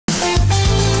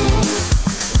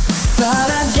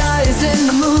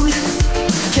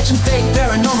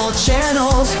more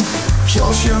channels.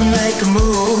 You'll sure make a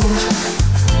move.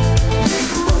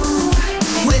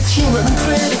 With humor and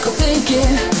critical thinking,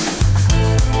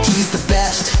 he's the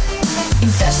best.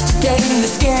 Investigating the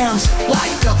scams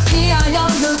like a PI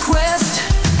on the quest.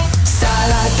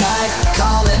 Side-eye guy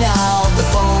calling out the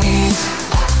phonies,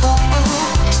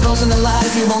 exposing the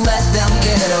lies, you won't let them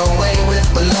get away with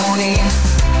baloney.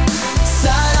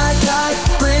 Side-eye guy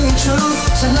bringing truth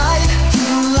to light,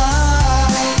 you lie.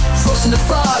 Roasting the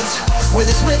frauds with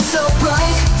his wit so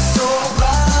bright, so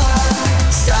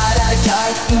bright. Side-eye guy,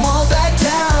 he won't back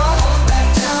down,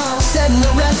 setting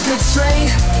the record straight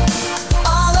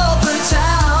all over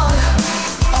town,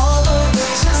 all over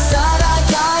town. Side-eye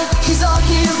guy, he's our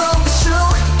hero, it's true,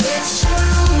 it's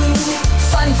true.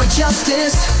 Fighting for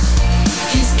justice,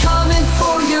 he's coming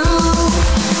for you.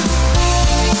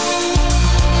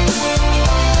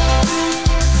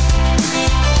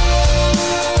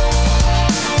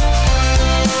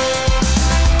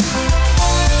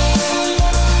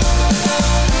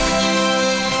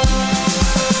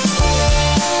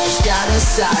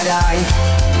 Side-eye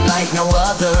like no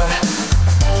other,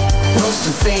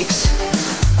 roasting fakes,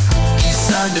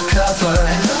 he's undercover.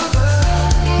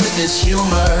 With his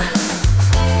humor,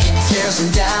 he tears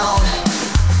them down,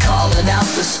 calling out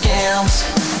the scams.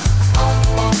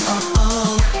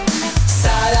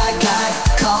 Side-eye guy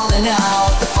calling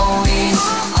out the phonies,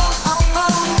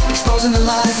 exposing the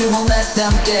lies, he won't let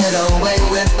them get away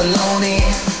with baloney.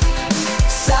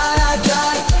 Side-eye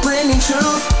guy bringing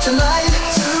truth to light,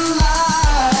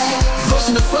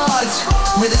 roasting the frauds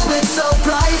with his wit so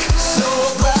bright, so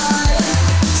bright.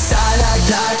 Side-eye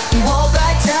guy, he won't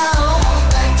back down,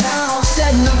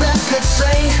 setting the record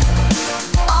straight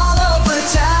all over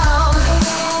town.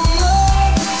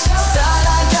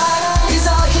 Side-eye guy, he's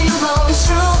our hero, it's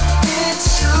true,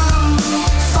 it's true.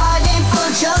 Fighting for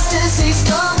justice, he's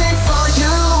coming for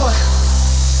you.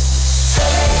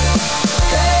 Hey,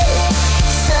 hey,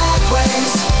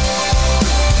 Segways.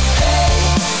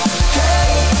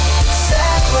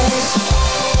 Segways.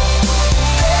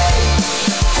 Hey,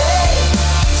 hey,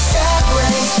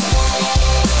 Segways.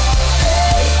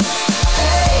 Hey,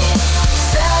 hey,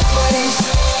 Segways.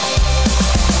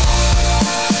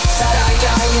 Side-eye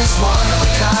guy is one of a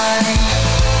kind.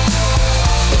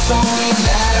 It's only a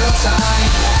matter of time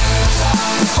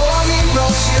before he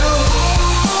roasts you.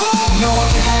 No one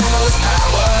can handle his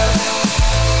power.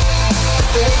 The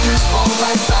fakers fall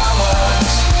like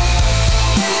flowers.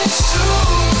 It's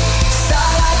true.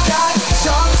 Side-eye guy is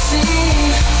on the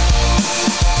scene.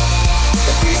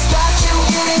 If he's got you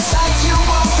in his sights, you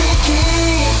won't be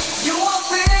keen. You won't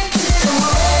be keen. Come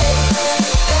on, hey,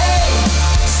 hey,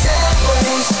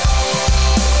 Segways.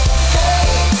 Hey,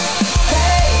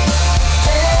 hey,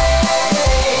 hey,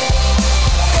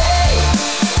 hey,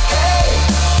 hey,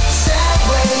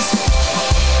 Segways.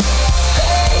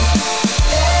 Hey,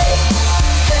 hey,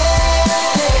 hey,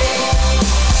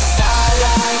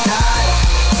 side-eye guy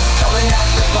calling out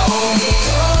the phonies,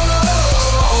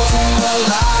 exposing the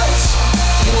lies,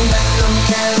 you won't let them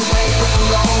get away with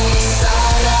baloney.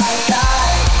 Side-eye guy,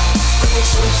 bringing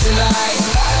truth to light,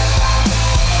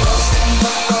 roasting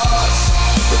the frauds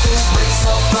with his wit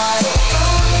so bright.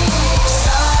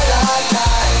 Side-eye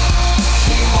guy,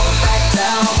 he won't back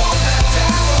down,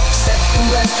 set the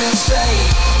record straight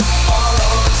all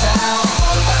over town.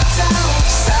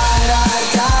 Side-eye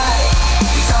guy,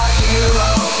 he's our hero,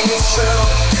 it's true.